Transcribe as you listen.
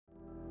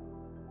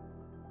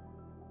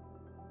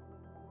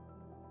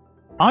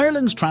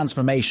Ireland's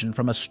transformation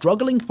from a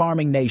struggling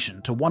farming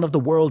nation to one of the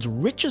world's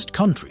richest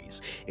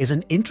countries is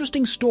an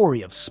interesting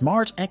story of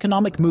smart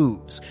economic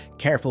moves,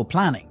 careful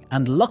planning,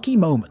 and lucky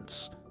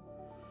moments.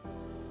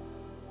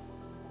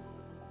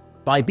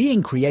 By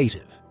being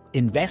creative,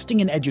 investing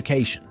in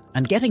education,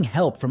 and getting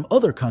help from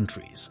other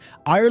countries,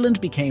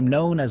 Ireland became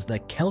known as the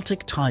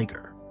Celtic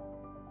Tiger.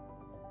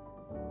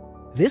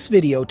 This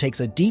video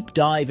takes a deep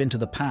dive into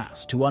the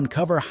past to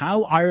uncover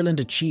how Ireland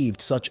achieved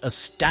such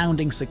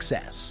astounding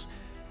success.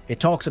 It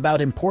talks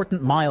about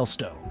important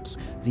milestones,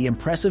 the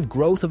impressive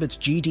growth of its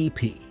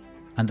GDP,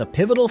 and the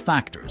pivotal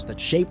factors that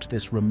shaped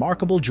this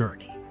remarkable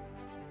journey.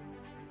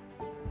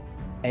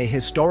 A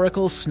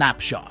historical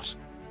snapshot.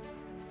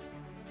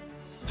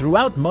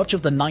 Throughout much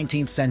of the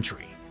 19th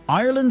century,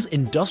 Ireland's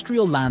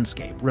industrial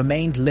landscape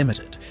remained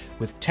limited,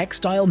 with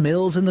textile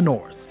mills in the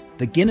north,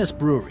 the Guinness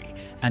Brewery,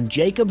 and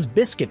Jacob's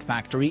Biscuit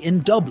Factory in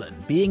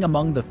Dublin being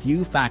among the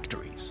few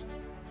factories.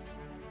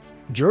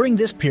 During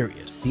this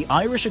period, the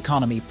Irish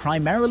economy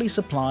primarily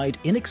supplied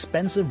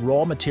inexpensive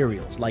raw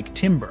materials like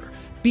timber,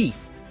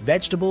 beef,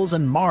 vegetables,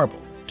 and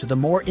marble to the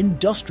more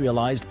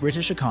industrialised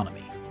British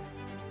economy.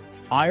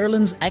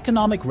 Ireland's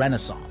economic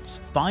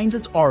renaissance finds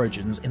its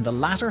origins in the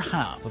latter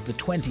half of the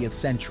 20th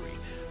century,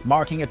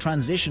 marking a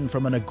transition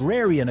from an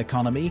agrarian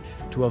economy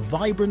to a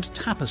vibrant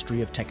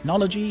tapestry of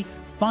technology,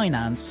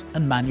 finance,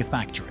 and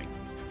manufacturing.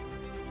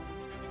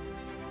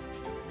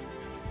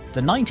 The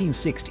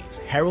 1960s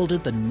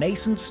heralded the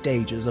nascent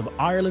stages of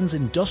Ireland's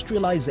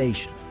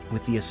industrialisation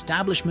with the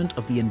establishment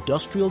of the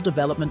Industrial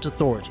Development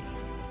Authority,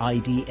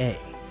 IDA,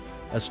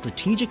 a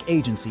strategic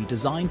agency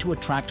designed to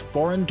attract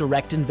foreign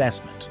direct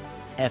investment,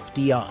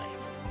 FDI.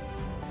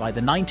 By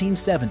the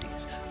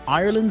 1970s,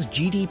 Ireland's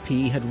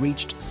GDP had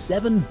reached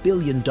 $7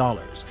 billion,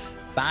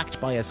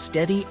 backed by a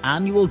steady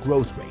annual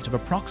growth rate of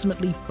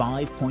approximately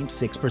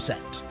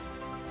 5.6%.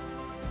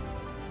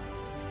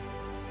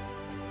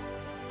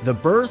 The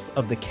birth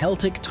of the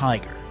Celtic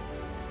Tiger.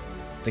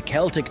 The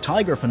Celtic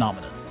Tiger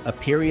phenomenon, a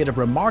period of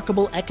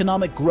remarkable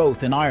economic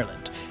growth in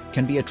Ireland,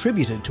 can be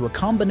attributed to a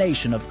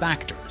combination of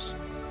factors.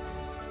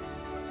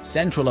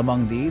 Central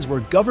among these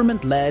were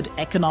government-led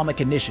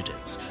economic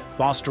initiatives,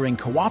 fostering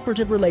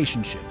cooperative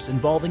relationships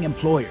involving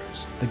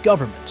employers, the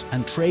government,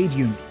 and trade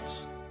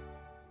unions.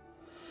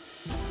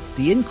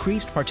 The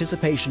increased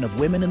participation of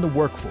women in the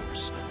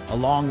workforce,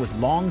 along with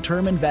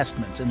long-term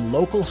investments in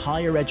local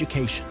higher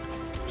education,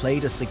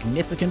 played a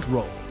significant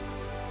role.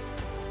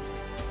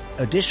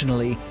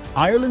 Additionally,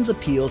 Ireland's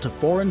appeal to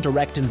foreign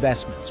direct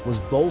investments was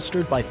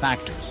bolstered by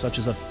factors such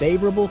as a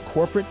favourable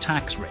corporate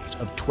tax rate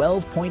of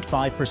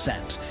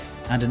 12.5%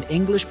 and an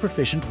English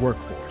proficient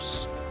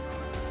workforce.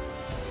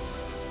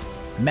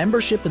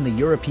 Membership in the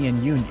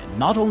European Union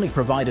not only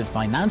provided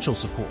financial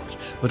support,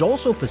 but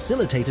also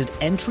facilitated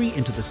entry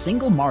into the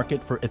single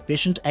market for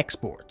efficient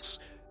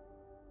exports.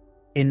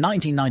 In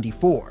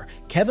 1994,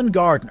 Kevin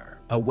Gardner,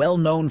 a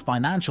well-known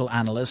financial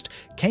analyst,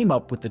 came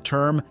up with the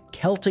term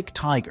Celtic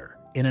Tiger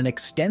in an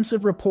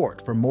extensive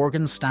report for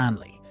Morgan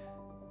Stanley.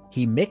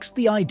 He mixed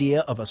the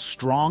idea of a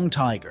strong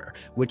tiger,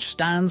 which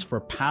stands for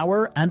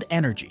power and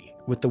energy,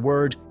 with the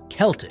word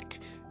Celtic,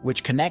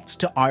 which connects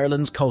to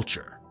Ireland's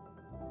culture.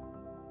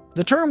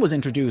 The term was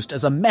introduced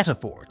as a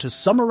metaphor to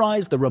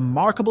summarise the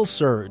remarkable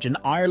surge in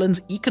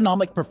Ireland's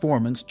economic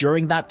performance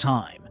during that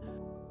time.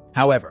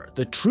 However,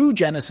 the true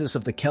genesis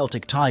of the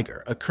Celtic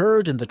Tiger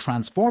occurred in the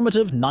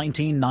transformative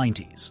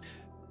 1990s.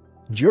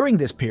 During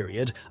this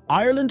period,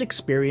 Ireland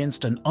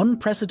experienced an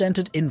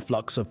unprecedented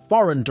influx of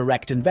foreign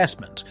direct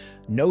investment,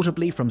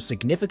 notably from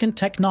significant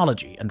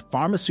technology and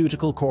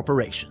pharmaceutical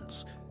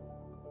corporations.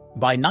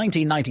 By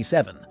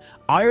 1997,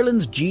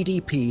 Ireland's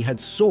GDP had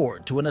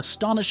soared to an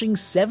astonishing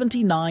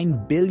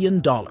 $79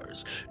 billion,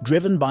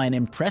 driven by an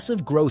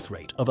impressive growth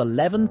rate of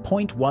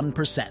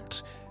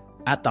 11.1%.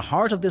 At the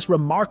heart of this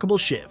remarkable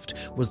shift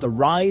was the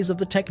rise of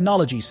the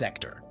technology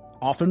sector,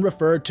 often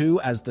referred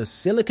to as the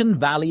Silicon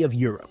Valley of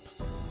Europe.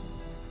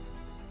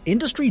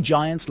 Industry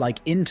giants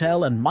like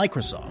Intel and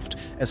Microsoft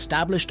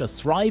established a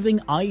thriving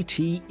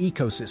IT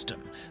ecosystem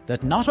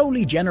that not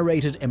only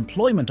generated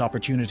employment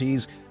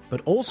opportunities,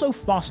 but also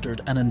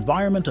fostered an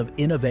environment of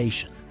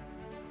innovation.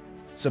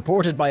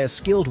 Supported by a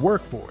skilled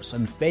workforce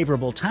and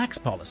favourable tax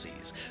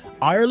policies,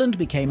 Ireland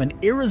became an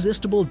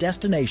irresistible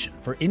destination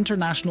for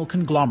international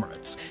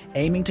conglomerates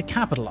aiming to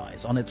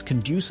capitalise on its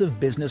conducive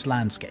business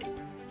landscape.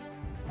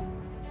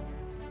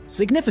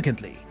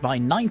 Significantly, by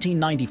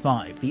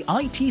 1995, the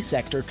IT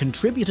sector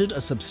contributed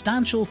a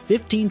substantial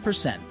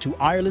 15% to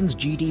Ireland's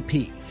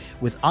GDP,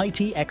 with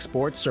IT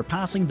exports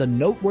surpassing the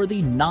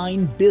noteworthy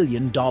 $9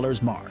 billion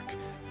mark.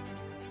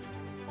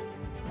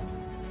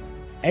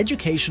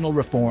 Educational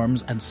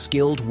reforms and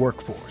skilled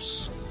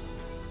workforce.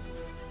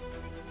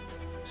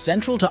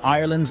 Central to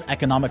Ireland's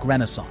economic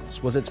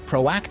renaissance was its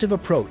proactive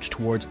approach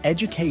towards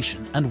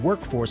education and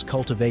workforce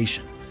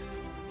cultivation.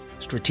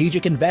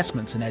 Strategic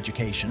investments in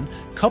education,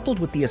 coupled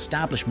with the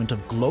establishment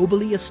of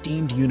globally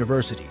esteemed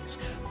universities,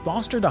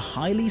 fostered a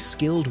highly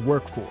skilled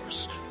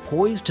workforce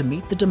poised to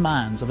meet the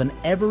demands of an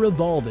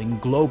ever-evolving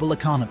global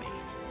economy.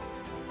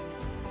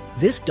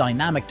 This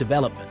dynamic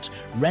development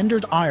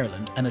rendered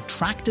Ireland an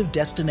attractive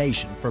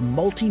destination for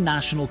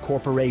multinational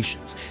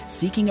corporations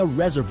seeking a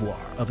reservoir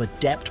of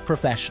adept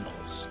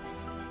professionals.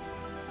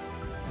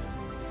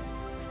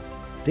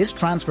 This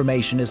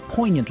transformation is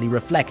poignantly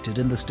reflected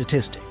in the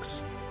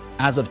statistics.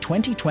 As of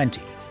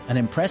 2020, an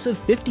impressive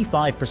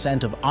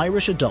 55% of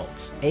Irish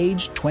adults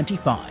aged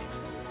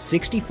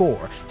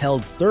 25-64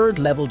 held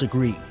third-level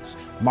degrees,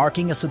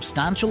 marking a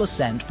substantial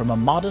ascent from a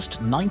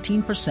modest 19%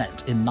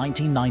 in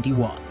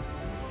 1991.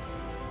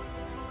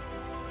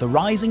 The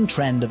rising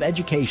trend of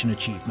education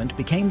achievement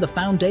became the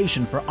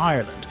foundation for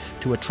Ireland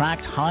to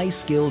attract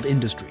high-skilled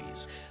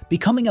industries,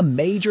 becoming a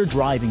major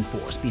driving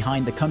force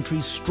behind the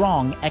country's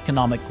strong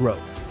economic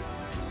growth.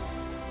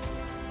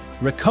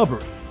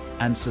 Recovery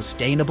and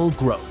sustainable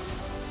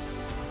growth.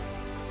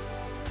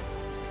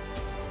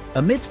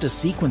 Amidst a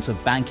sequence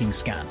of banking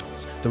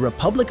scandals, the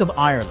Republic of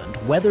Ireland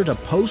weathered a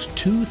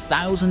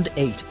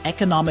post-2008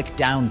 economic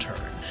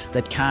downturn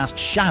that cast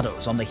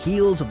shadows on the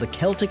heels of the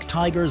Celtic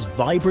Tiger's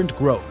vibrant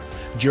growth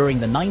during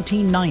the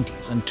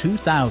 1990s and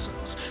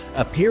 2000s,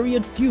 a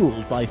period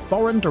fueled by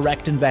foreign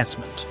direct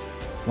investment.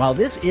 While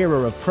this era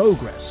of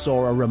progress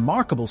saw a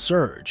remarkable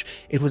surge,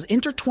 it was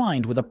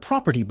intertwined with a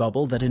property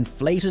bubble that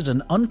inflated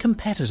an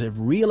uncompetitive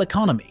real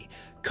economy,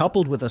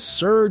 coupled with a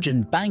surge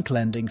in bank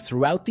lending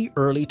throughout the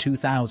early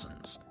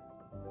 2000s.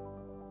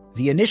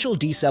 The initial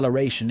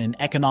deceleration in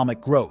economic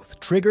growth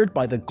triggered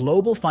by the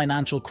global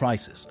financial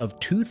crisis of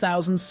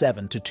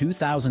 2007 to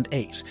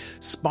 2008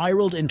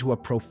 spiraled into a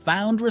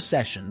profound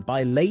recession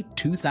by late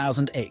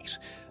 2008,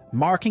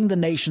 marking the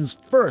nation's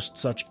first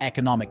such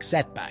economic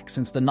setback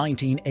since the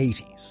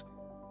 1980s.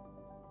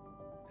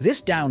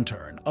 This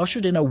downturn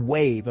ushered in a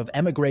wave of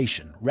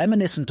emigration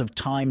reminiscent of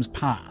times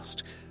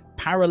past,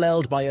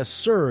 paralleled by a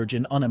surge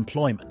in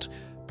unemployment,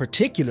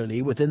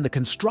 particularly within the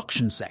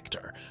construction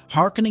sector,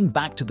 harkening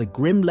back to the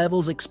grim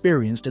levels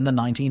experienced in the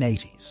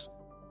 1980s.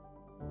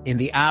 In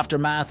the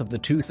aftermath of the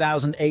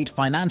 2008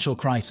 financial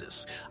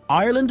crisis,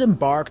 Ireland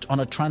embarked on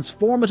a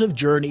transformative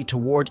journey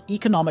toward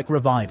economic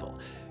revival,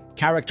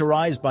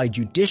 characterized by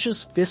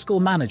judicious fiscal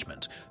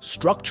management,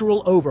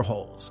 structural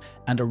overhauls,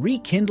 and a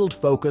rekindled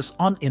focus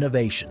on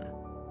innovation.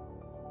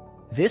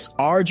 This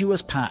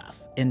arduous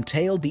path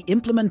entailed the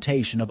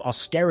implementation of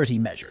austerity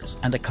measures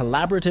and a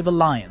collaborative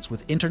alliance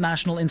with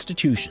international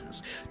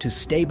institutions to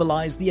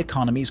stabilize the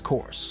economy's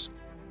course.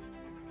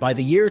 By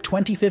the year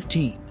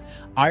 2015,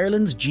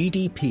 Ireland's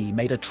GDP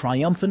made a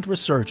triumphant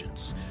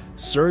resurgence,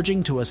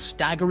 surging to a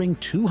staggering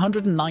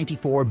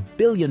 $294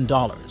 billion,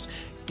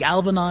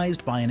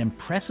 galvanized by an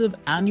impressive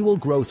annual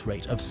growth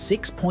rate of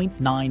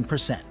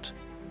 6.9%.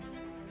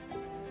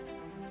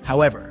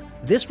 However,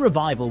 this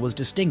revival was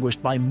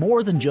distinguished by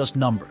more than just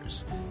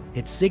numbers.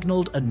 It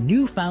signaled a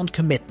newfound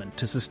commitment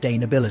to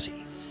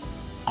sustainability.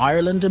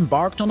 Ireland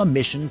embarked on a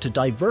mission to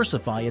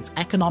diversify its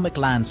economic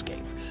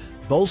landscape,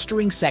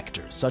 bolstering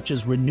sectors such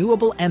as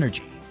renewable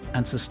energy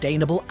and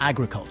sustainable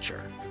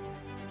agriculture.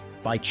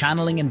 By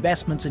channeling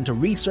investments into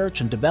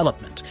research and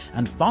development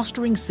and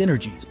fostering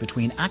synergies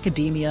between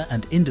academia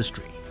and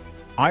industry,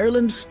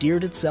 Ireland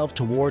steered itself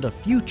toward a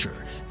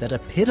future that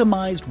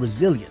epitomized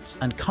resilience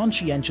and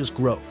conscientious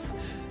growth,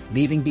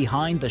 leaving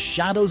behind the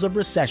shadows of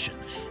recession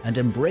and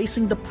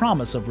embracing the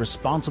promise of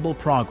responsible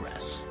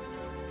progress.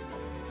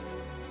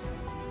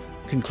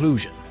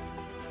 Conclusion.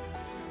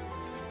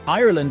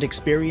 Ireland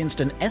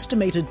experienced an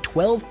estimated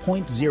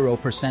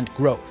 12.0%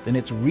 growth in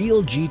its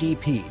real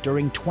GDP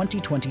during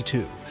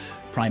 2022,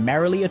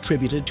 primarily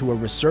attributed to a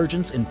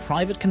resurgence in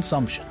private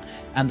consumption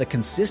and the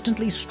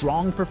consistently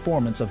strong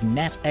performance of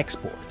net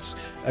exports,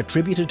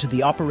 attributed to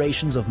the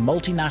operations of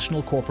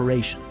multinational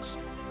corporations.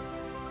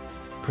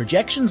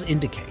 Projections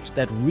indicate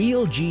that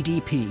real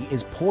GDP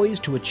is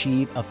poised to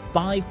achieve a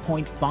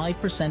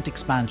 5.5%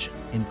 expansion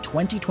in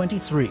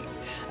 2023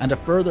 and a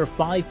further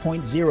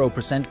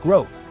 5.0%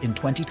 growth in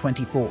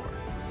 2024.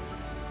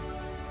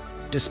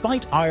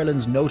 Despite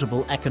Ireland's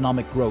notable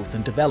economic growth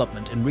and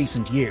development in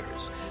recent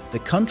years, the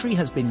country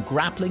has been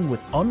grappling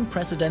with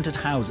unprecedented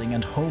housing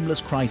and homeless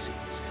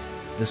crises.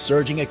 The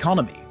surging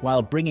economy,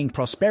 while bringing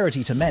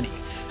prosperity to many,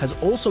 has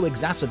also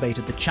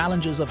exacerbated the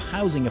challenges of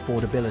housing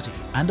affordability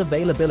and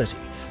availability,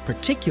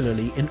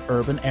 particularly in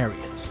urban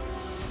areas.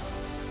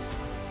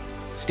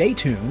 Stay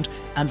tuned,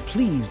 and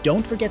please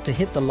don't forget to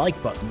hit the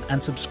like button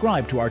and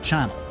subscribe to our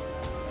channel.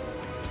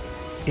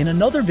 In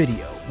another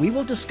video, we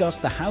will discuss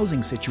the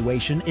housing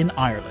situation in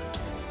Ireland.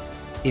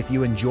 If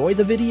you enjoy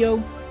the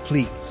video,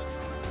 please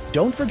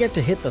don't forget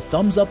to hit the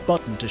thumbs up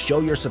button to show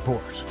your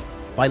support.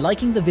 By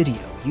liking the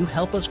video, you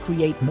help us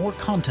create more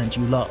content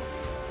you love.